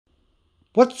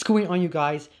What's going on, you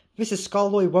guys? This is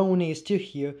Scholarly118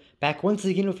 here, back once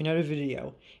again with another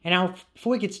video. And now,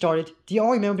 before we get started, do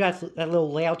y'all remember that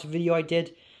little layout video I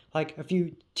did, like,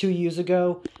 2 years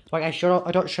ago? Like, I showed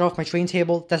off my train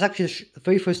table. That's actually the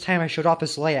very first time I showed off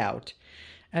this layout.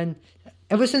 And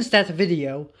ever since that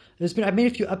video, I've made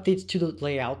a few updates to the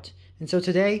layout. And so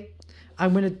today,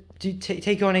 I'm going to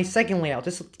take on a second layout.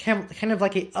 This is kind of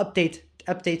like a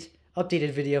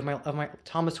updated video of my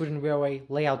Thomas Wooden Railway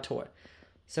layout tour.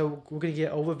 So we're gonna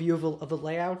get an overview of the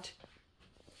layout.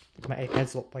 My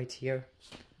iPad's right here.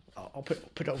 I'll put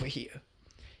it over here.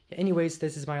 Yeah, anyways,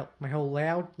 this is my whole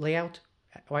layout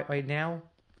right now.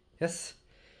 Yes.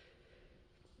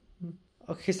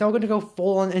 Okay, so I'm gonna go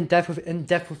full on in depth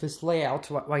with this layout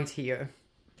right here.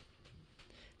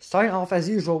 Starting off as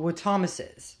usual with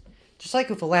Thomas's. Just like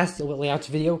with the last layouts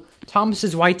video, Thomas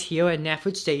is right here at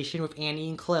Knapford Station with Annie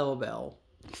and Clarabelle.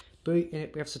 But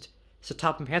we have so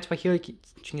top and pants right here,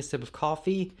 drinking a sip of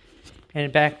coffee,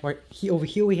 and back right over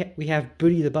here we have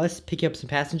Booty the bus picking up some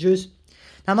passengers.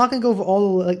 Now I'm not gonna go over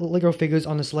all the Lego figures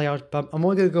on this layout, but I'm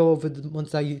only gonna go over the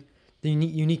ones that the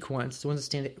unique ones, the ones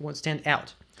that stand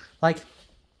out. Like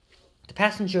the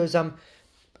passengers,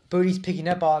 Booty's picking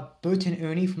up Bert and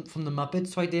Ernie from the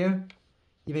Muppets right there.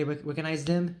 You may recognize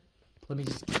them. Let me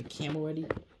just get the camera ready.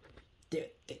 There,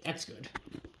 that's good.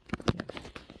 Yeah.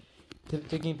 They're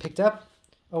getting picked up.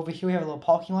 Over here we have a little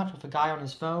parking lot with a guy on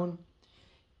his phone.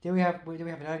 There we have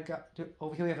another guy.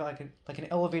 Over here we have like an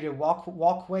elevated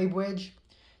walkway bridge.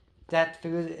 That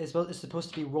figure is supposed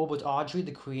to be Robert Audrey,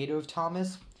 the creator of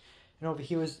Thomas. And over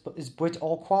here is Britt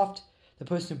Allcroft, the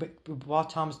person who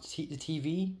brought Thomas the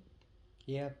TV.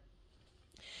 Yeah.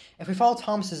 If we follow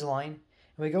Thomas's line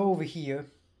and we go over here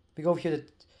to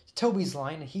Toby's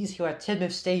line, and he's here at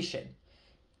Tidmouth Station.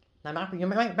 Now, you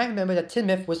might remember that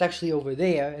Tidmouth was actually over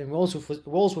there, and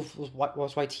Roseworth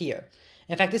was right here.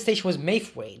 In fact, this station was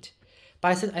Mayfwaite, but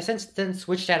I since then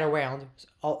switched that around.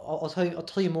 I'll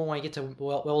tell you more when I get to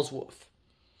Roseworth.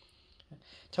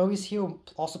 Toby's here,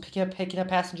 also picking up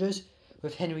passengers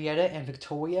with Henrietta and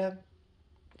Victoria.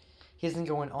 He isn't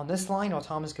going on this line, while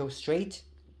Thomas goes straight.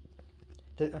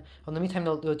 In the meantime,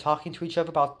 they're talking to each other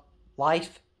about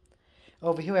life.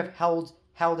 Over here, we have Harold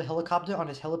the helicopter on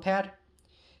his helipad.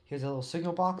 Here's a little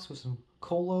signal box with some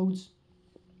coal loads.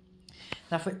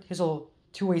 Now, here's a little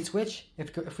two-way switch.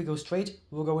 If we go straight,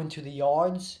 we'll go into the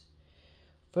yards.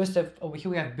 First, over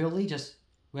here we have Billy just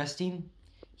resting.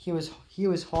 Here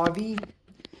is Harvey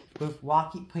with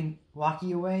Rocky putting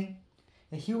Rocky away.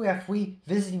 And here we have three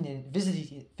visiting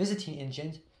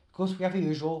engines. Of course, we have the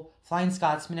usual Flying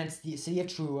Scotsman and the City of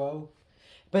Truro.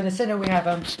 But in the center, we have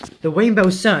the Rainbow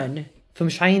Sun from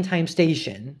Shining Time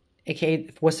Station, aka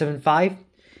 475.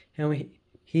 And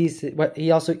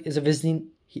he also is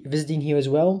visiting here as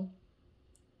well.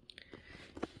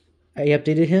 I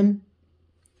updated him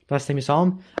last time you saw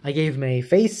him. I gave him a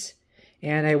face,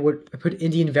 and I put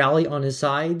Indian Valley on his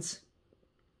sides.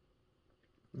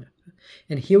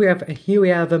 And here we have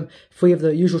three of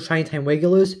the usual Shining Time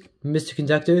regulars: Mr.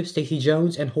 Conductor, Stacey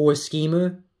Jones, and Horace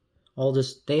Schemer, all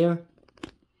just there.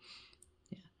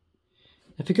 Yeah.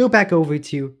 If we go back over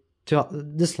to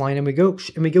this line and we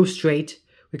go straight.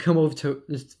 We come over to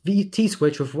this VT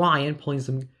switch with Ryan pulling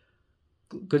some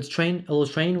goods train, a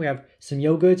little train. We have some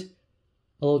yogurt,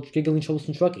 a little giggling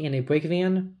Charleston truck, and a brake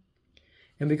van.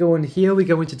 And we go in here. We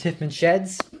go into Tiffman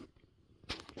Sheds.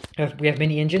 We have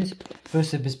many engines.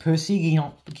 First up is Percy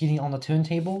getting on the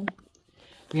turntable.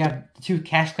 We have the two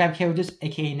cash grab carriages,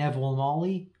 aka Neville and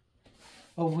Molly.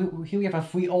 Over here we have our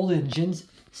three old engines,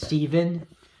 Stephen,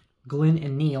 Glenn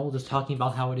and Neil, just talking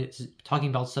about how it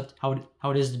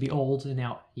is to be old, and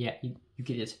now, yeah, you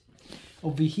get it.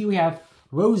 Over here we have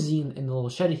Rosie in the little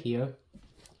shed here.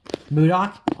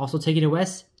 Murdoch, also taking it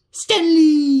west.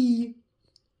 Stanley!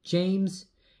 James,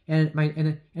 and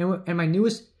my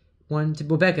newest one to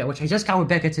Rebecca, which I just got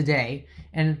Rebecca today,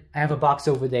 and I have a box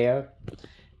over there.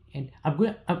 And I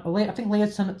think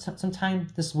later sometime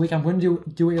this week I'm going to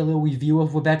do a little review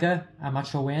of Rebecca. I'm not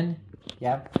sure when.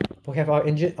 Yeah, we have our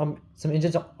some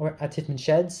engines at Tiffman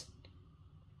Sheds.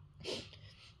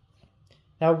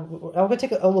 Now we're gonna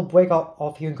take a little break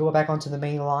off here and go back onto the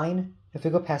main line. If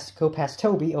we go past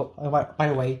Toby, by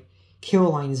the way,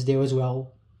 Caroline is there as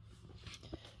well.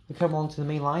 We come along to the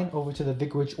main line over to the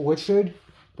Vicarage Orchard.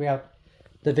 We have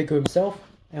the vicar himself,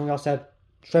 and we also have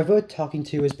Trevor talking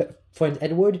to his friend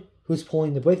Edward, who's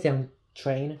pulling the breakdown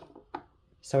train.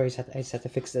 Sorry, I just had to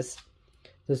fix this.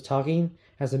 Just talking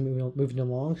as I'm moving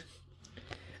along.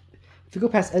 If we go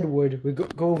past Edward, we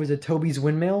go over to Toby's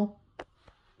windmill.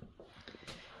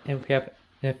 And we have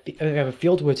a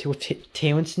field with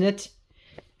Terrence in it.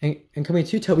 And coming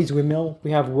to Toby's Windmill,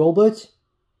 we have Wilbert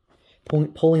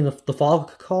pulling the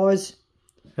fog cars.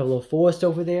 We have a little forest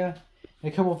over there.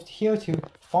 And come over here to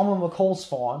Farmer McColl's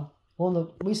farm. One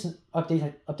of the recent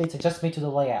updates I just made to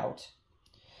the layout.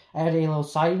 I added a little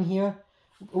siding here.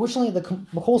 Originally, the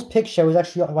McColl's pig show was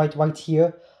actually right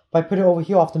here, but I put it over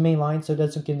here off the main line so it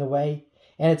doesn't get in the way,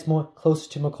 and it's more closer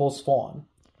to McColl's farm.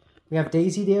 We have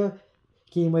Daisy there,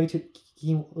 getting ready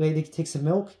to take some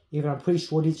milk, even I'm pretty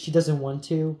sure she doesn't want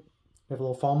to. We have a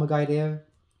little farmer guy there.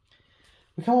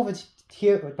 We come over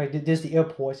here, there's the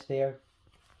airport there.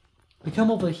 We come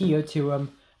over here to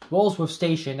Wellsworth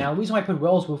Station. Now, the reason why I put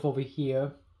Wellsworth over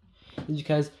here is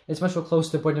because it's much more close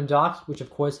to Brenham Docks, which of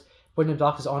course, Brenham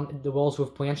Docks is on the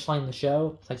Wellsworth branch line in the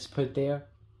show, so I just put it there.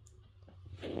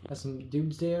 Got some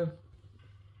dudes there.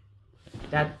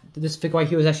 This figure right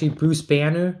here is actually Bruce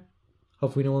Banner.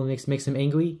 Hopefully no one makes him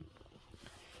angry.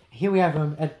 Here we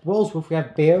have at Wellsworth we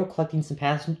have Bear collecting some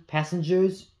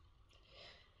passengers.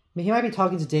 I mean, he might be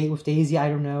talking to Dave with Daisy. I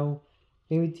don't know.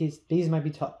 Maybe Daisy might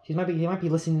be he might be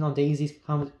listening on Daisy's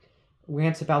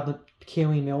rants about the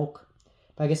carrying milk.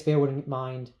 But I guess Bear wouldn't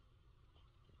mind.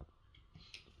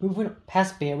 Moving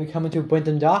past Bear, we come into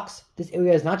Brenham Docks. This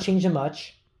area is not changing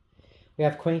much. We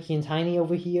have Cranky and Tiny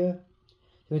over here.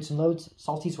 Doing some loads.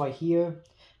 Salty's right here.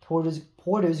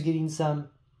 Porter's getting some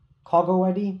cargo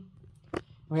ready.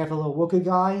 We have a little worker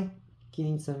guy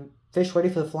getting some fish ready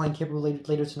for the flying kipper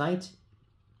later tonight.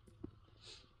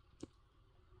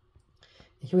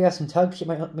 Here we have some tugs,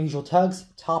 my usual tugs,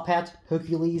 Top Hat,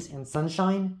 Hercules, and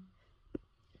Sunshine.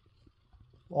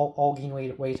 All getting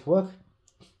ready to work.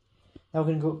 Now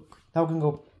we're gonna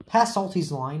go past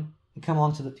Salty's line and come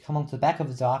on to the back of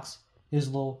the docks. There's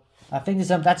a little, I think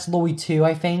that's Louie 2,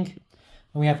 I think.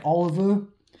 And we have Oliver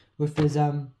with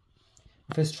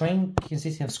his train. You can see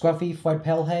we have Scruffy, Fred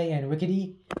Pelhay, and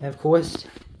Rickety. And of course,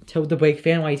 Toad the Brake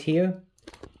Fan right here.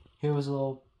 Here was a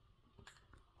little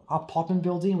apartment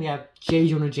building. We have J.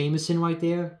 Jonah Jameson right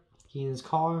there. He in his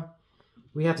car.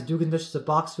 We have the Duke and Duchess of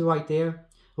Boxville right there.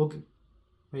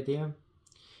 Right there.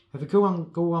 If we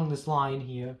go along this line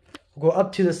here, we'll go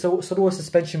up to the Sodor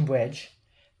Suspension Bridge,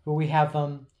 where we have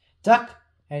Duck,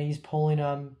 and he's pulling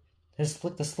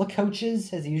the slick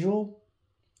coaches as usual.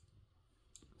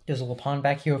 There's a little pond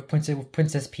back here with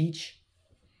Princess Peach.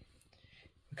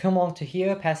 We come along to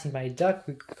here, passing by Duck.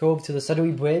 We go over to the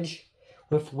Sudbury Bridge,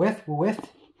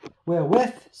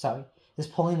 sorry, is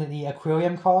pulling the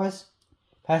aquarium cars.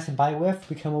 Passing by Whiff,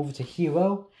 we come over to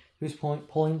Hero, who's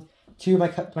pulling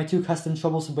my two custom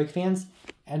troublesome brake fans,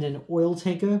 and an oil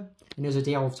tanker. And there's a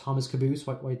down with Thomas Caboose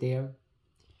right there.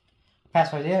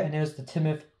 Pass right there, and there's the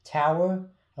Timoth Tower,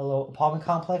 a little apartment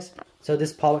complex. So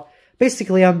this part,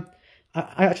 basically, I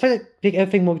try to make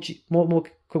everything more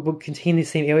contain the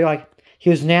same area. Like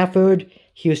here's Nafford,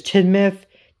 here's Tidmouth,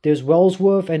 there's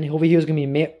Wellsworth, and over here is gonna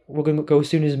be we're gonna go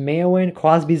soon as Maryland.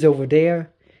 Crosby's over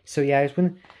there. So yeah, I just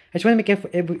want to make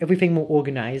everything more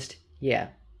organized. Yeah.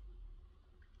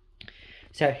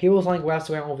 So Hero's line wraps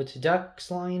around over to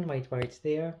Duck's line, right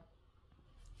there.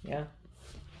 Yeah.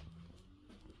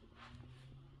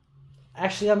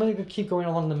 Actually, I'm gonna keep going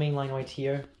along the main line right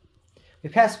here. We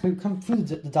come through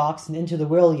the docks and into the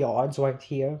rail yards right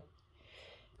here.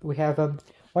 We have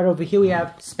right over here we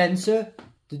have Spencer,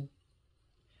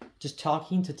 just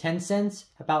talking to 10 Cents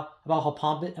about how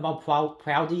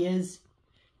proud he is,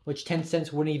 which 10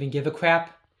 Cents wouldn't even give a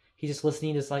crap. He's just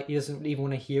listening, just like he doesn't even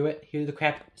want to hear the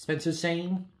crap Spencer's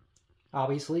saying.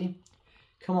 Obviously,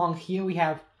 come along here we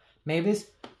have Mavis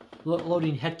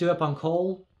loading Hector up on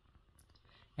coal.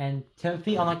 And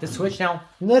Timothy on the switch. Now,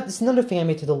 this is another thing I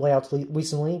made to the layout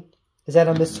recently, is that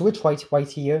on the switch right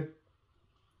here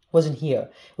wasn't here.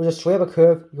 It was a straight up a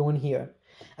curve going here.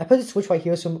 I put the switch right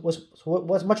here so it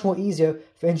was much more easier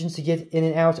for engines to get in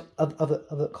and out of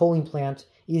the coaling plant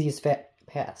easy as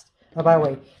fast. Now, by the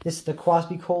way, this is the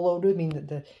Crosby coal loader. I mean,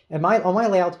 on my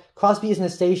layout, Crosby isn't a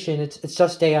station. It's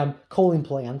just a coaling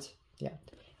plant. Yeah.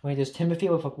 Wait, there's Timothy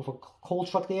with a coal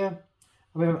truck there.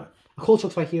 Remember, a coal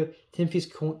truck's right here.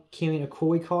 Timothy's carrying a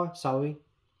quarry car. Sorry.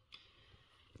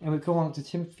 And we go on to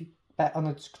Timothy back on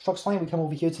the truck's line. We come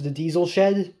over here to the diesel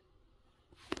shed.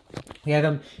 We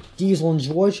have Diesel and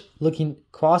George looking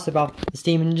cross about the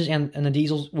steam engines and the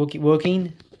diesels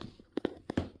working.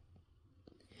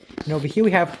 And over here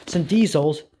we have some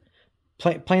diesels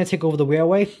planning to take over the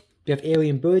railway. We have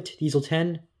Alien Bird, Diesel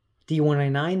 10,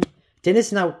 D199. Dennis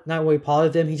is not really part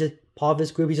of them. He's just part of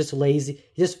this group. He's just lazy.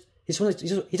 He's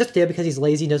just there because he's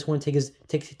lazy. He doesn't want to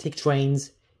take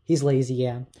trains. He's lazy.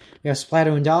 Yeah. We have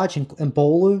Splatter and Dodge and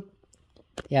Bowler.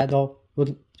 Yeah, though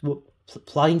we're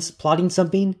plotting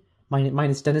something.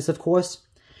 Minus Dennis, of course.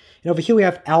 And over here we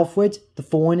have Alfred, the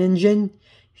foreign engine.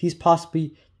 He's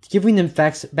possibly giving them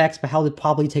facts about how to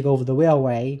probably take over the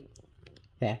railway.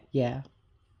 Yeah.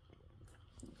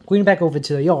 Going back over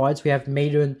to the yards, we have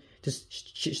Mater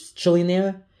just chilling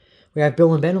there. We have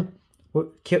Bill and Ben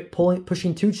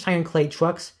pushing 2 giant clay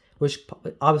trucks, which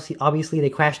obviously they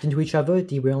crashed into each other,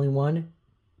 derailing one.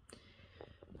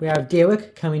 We have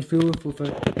Derek coming through with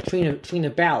a train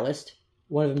of ballast.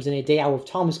 One of them's in a day out with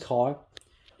Tom's car.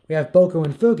 We have Boko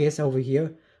and Fergus over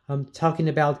here, talking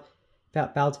about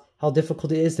how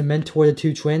difficult it is to mentor the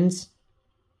 2 twins.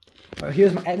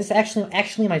 This is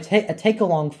actually my take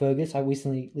along Fergus I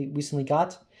recently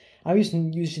got. I'm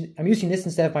using this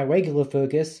instead of my regular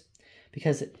Fergus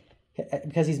because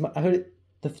I heard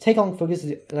the take along Fergus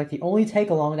is like the only take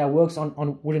along that works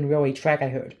on wooden railway track. I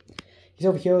heard. He's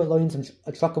over here loading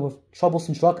a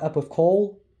troublesome truck up with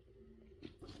coal.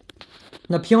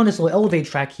 Now, up here on this little elevator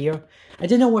track here, I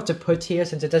didn't know what to put here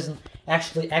since it doesn't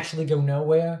actually go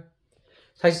nowhere.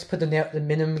 So I just put the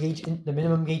minimum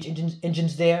gauge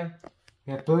engines there.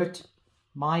 We have Bert,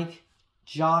 Mike,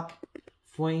 Jock,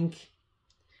 Frank,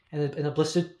 and the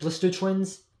Blister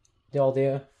twins. They're all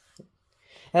there.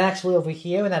 And actually, over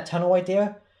here in that tunnel right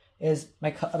there is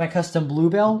my custom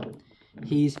Bluebell.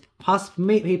 He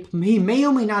may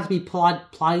or may not be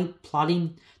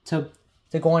plotting to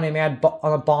go on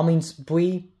a bombing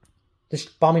spree,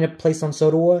 just bombing a place on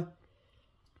Sodor,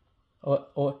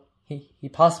 or he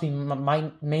possibly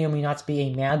may or may not be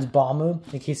a mad bomber.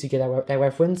 In case you get that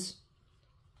reference.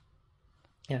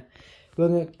 Yeah, we're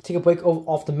gonna take a break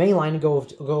off the main line and go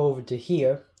over to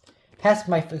here, past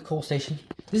my coal station.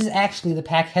 This is actually the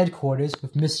pack headquarters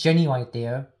with Miss Jenny right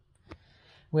there.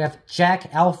 We have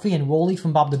Jack, Alfie, and Wooly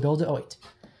from Bob the Builder. Oh wait,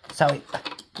 sorry,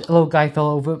 the little guy fell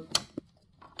over.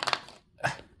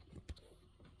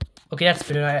 Okay, that's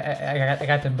better. I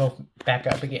got them both back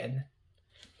up again.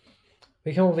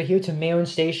 We come over here to Marin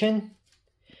Station.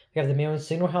 We have the Marin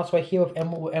Signal House right here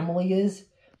where Emily is,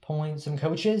 pulling some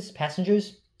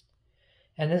passengers.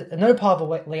 And another part of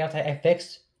the layout that I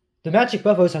fixed, the magic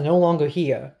buffers are no longer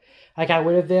here. I got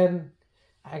rid of them.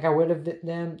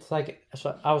 So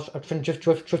I was trying to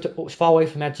drift as far away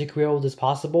from Magic Railroad as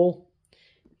possible.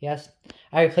 Yes.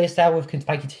 I replaced that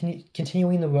by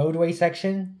continuing the roadway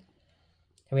section.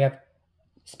 And we have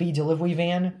speed delivery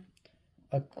van.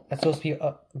 That's supposed to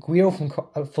be Guido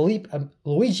from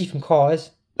Luigi from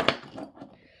Cars. We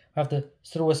have the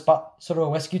Sodor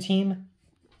rescue team.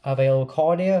 Of a little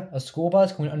car there, a school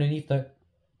bus going underneath the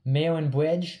Marin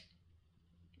Bridge.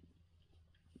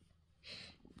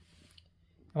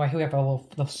 Right here we have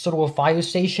the Sodor fire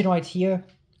station right here.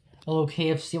 A little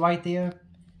KFC right there.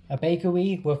 A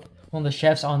bakery with one of the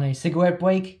chefs on a cigarette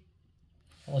break.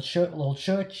 A little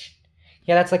church.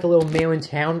 Yeah, that's like a little Marin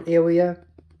town area.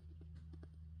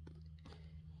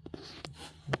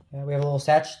 Yeah, we have a little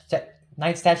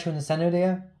knight statue in the center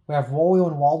there. We have Wario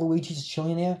and Waluigi just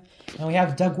chilling there. And we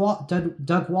have Doug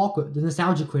Walker, the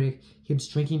nostalgia critic. He was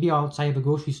drinking beer outside of a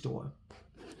grocery store.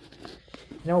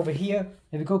 And over here,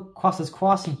 if we go across this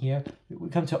crossing here, we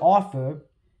come to Arthur,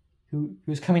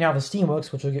 who's coming out of the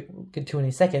Steamworks, which we'll get to in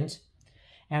a second.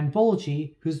 And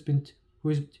Bulgy, who's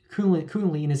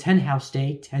currently in his henhouse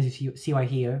state, as you see right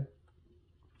here.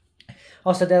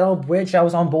 Also, that old bridge that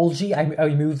was on Bulgy, I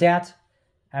removed that.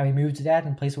 And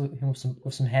replaced it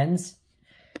with some hens.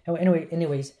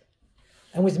 Anyways,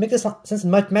 to make this, since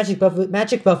magic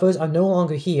buffers are no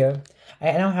longer here,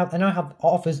 I now have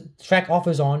track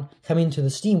offers on coming to the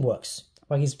Steamworks,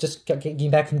 while he's just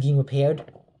getting back from being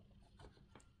repaired.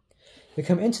 We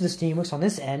come into the Steamworks on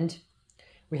this end.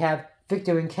 We have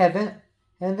Victor and Kevin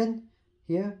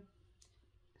here.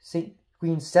 St.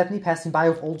 Green Stephanie passing by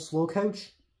with old slow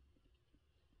coach.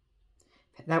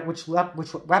 That which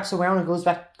wraps around and goes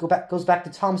back to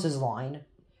Thomas's line.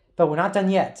 But we're not done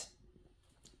yet.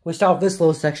 We start with this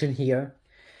little section here.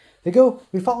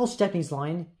 We follow Stephanie's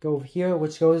line, go over here,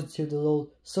 which goes to the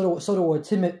little Sodor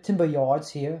timber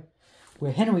yards here,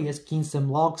 where Henry is getting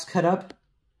some logs cut up.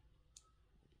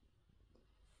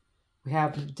 We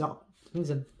have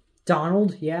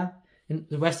Donald, yeah, and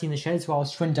the resting in the sheds, while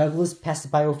his friend Douglas passes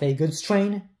by with a goods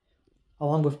train,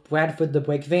 along with Bradford the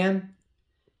brake van.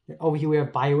 Over here we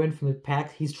have Byron from the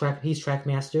pack. He's track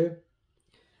master.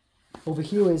 Over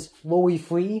here is Lori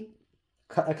Free,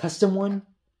 a custom one.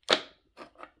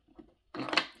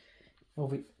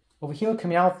 Over here,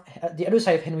 coming out the other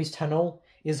side of Henry's tunnel,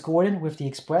 is Gordon with the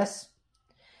Express,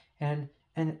 and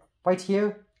right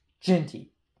here,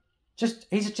 Ginty.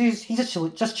 He's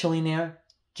just chilling there.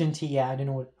 Ginty, yeah, I don't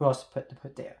know who else to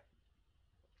put there.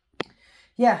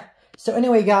 Yeah. So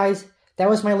anyway, guys, that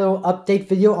was my little update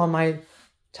video on my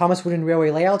Thomas Wooden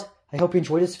Railway layout. I hope you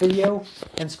enjoyed this video,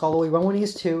 and Scholarly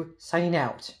 112 signing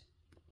out.